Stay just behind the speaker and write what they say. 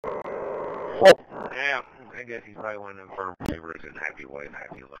Yeah, I guess he's probably one of them firm believers in happy wife,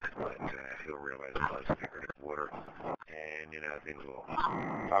 happy life, but he'll realize it was figured in water, and, things will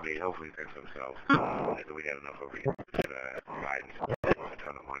probably, hopefully fix themselves. We got enough over here. Biden's a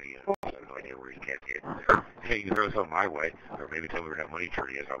ton of money, and I have no idea where he can't get. Hey, you can throw something my way, or maybe tell me where that money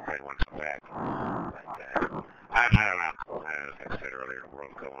tree is, I'll probably want some back. But, I don't know. As I said earlier, the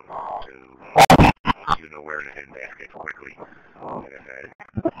world's going to where in a handbasket quickly. Like I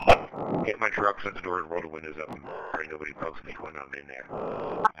said, get my trucks at the door and roll the windows up and pray nobody bugs me when I'm in there.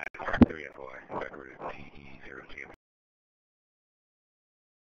 3FOI, record TE0G.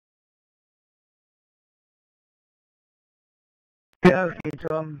 Yeah, okay,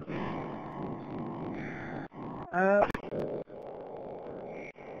 Tom.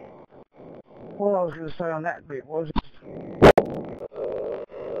 What I was going to say on that bit was,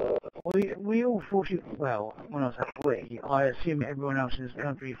 we all thought it, well, when I say we, I assume everyone else in this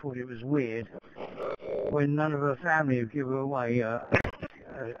country thought it was weird when none of her family would give her away. Her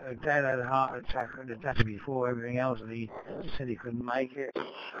dad had a heart attack the day before everything else, and he said he couldn't make it.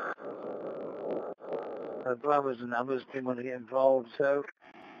 Her brothers and others didn't want to get involved, so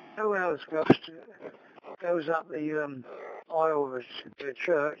who else goes up the aisle of the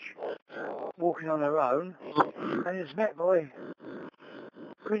church, walking on her own, and is met by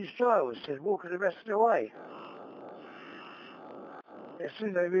Prince Charles, said, walking the rest of the way. As soon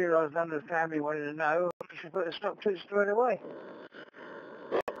as they realised none of the family wanted to know, they should put a stop to it straight away.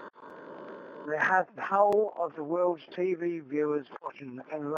 They had the whole of the world's TV viewers watching, and